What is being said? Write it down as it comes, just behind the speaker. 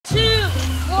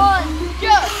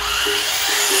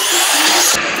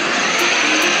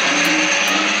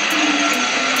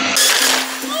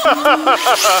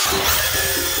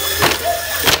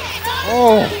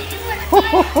Oh.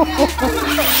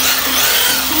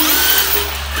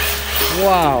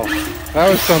 Wow, that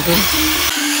was something.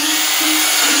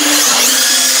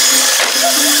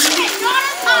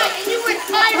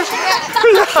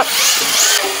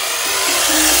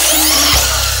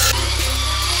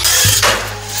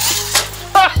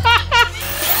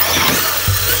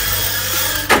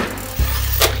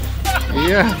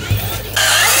 Yeah.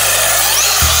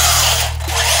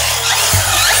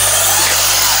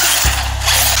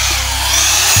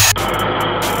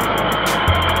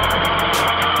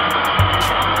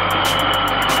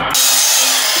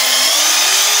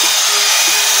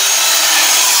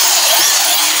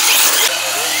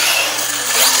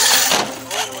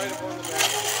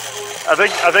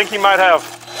 I think he might have.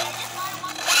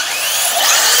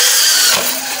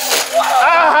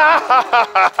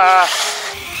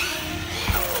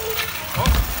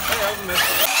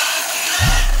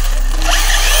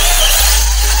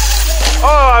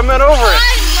 Oh, I meant over it.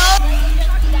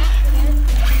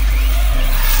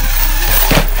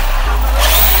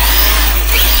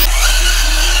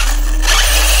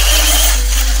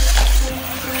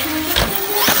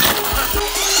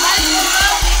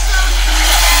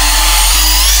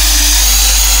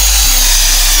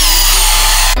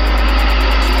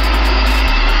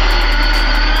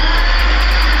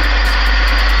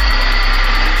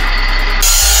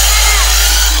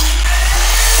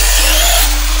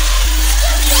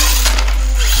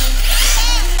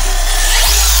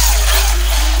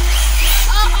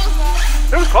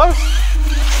 It was close.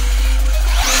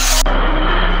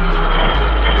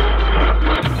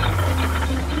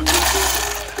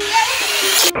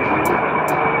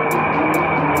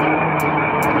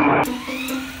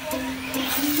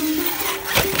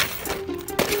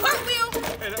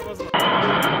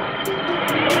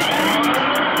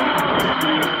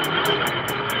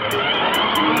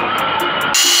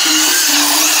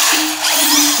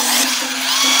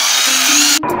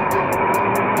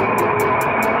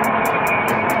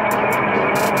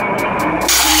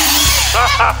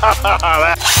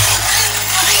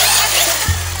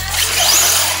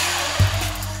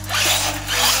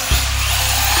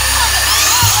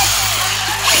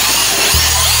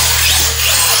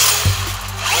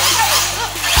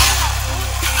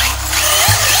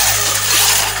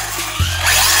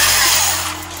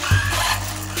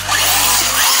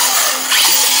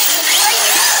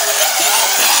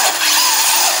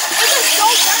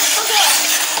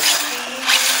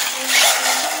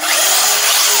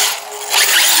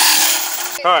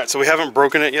 All right, so we haven't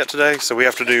broken it yet today, so we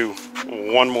have to do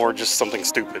one more, just something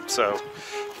stupid. So,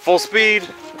 full speed.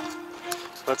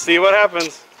 Let's see what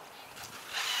happens.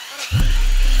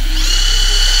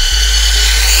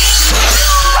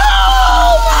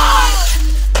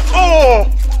 Oh!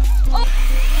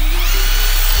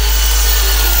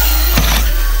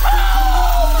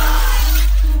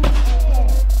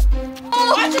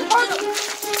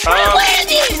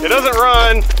 It doesn't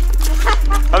run.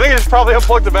 I think it just probably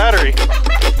unplugged the battery.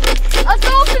 I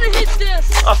thought it was gonna hit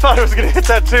this. I thought it was gonna hit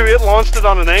that too. It launched it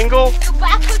on an angle,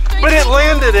 but it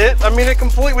landed it. I mean,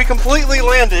 we completely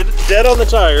landed dead on the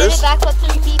tires. It backflipped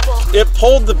 3 people. It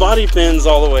pulled the body pins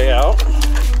all the way out.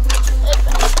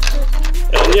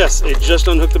 And yes, it just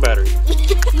unhooked the battery.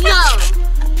 No.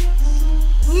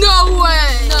 No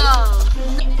way. No.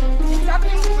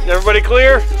 Everybody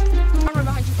clear? I'm right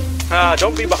behind you.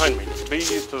 Don't be behind me. Be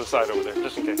to the side over there,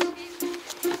 just in case.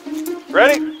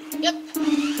 Ready? Yep.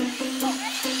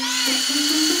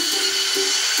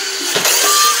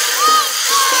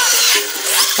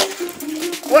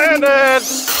 Landed!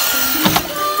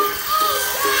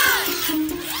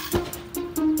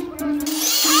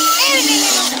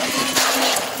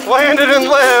 Landed and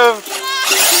lived!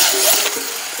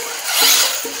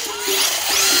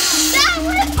 That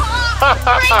was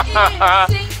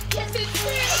hard!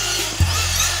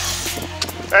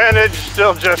 And it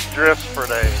still just drifts for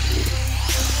days.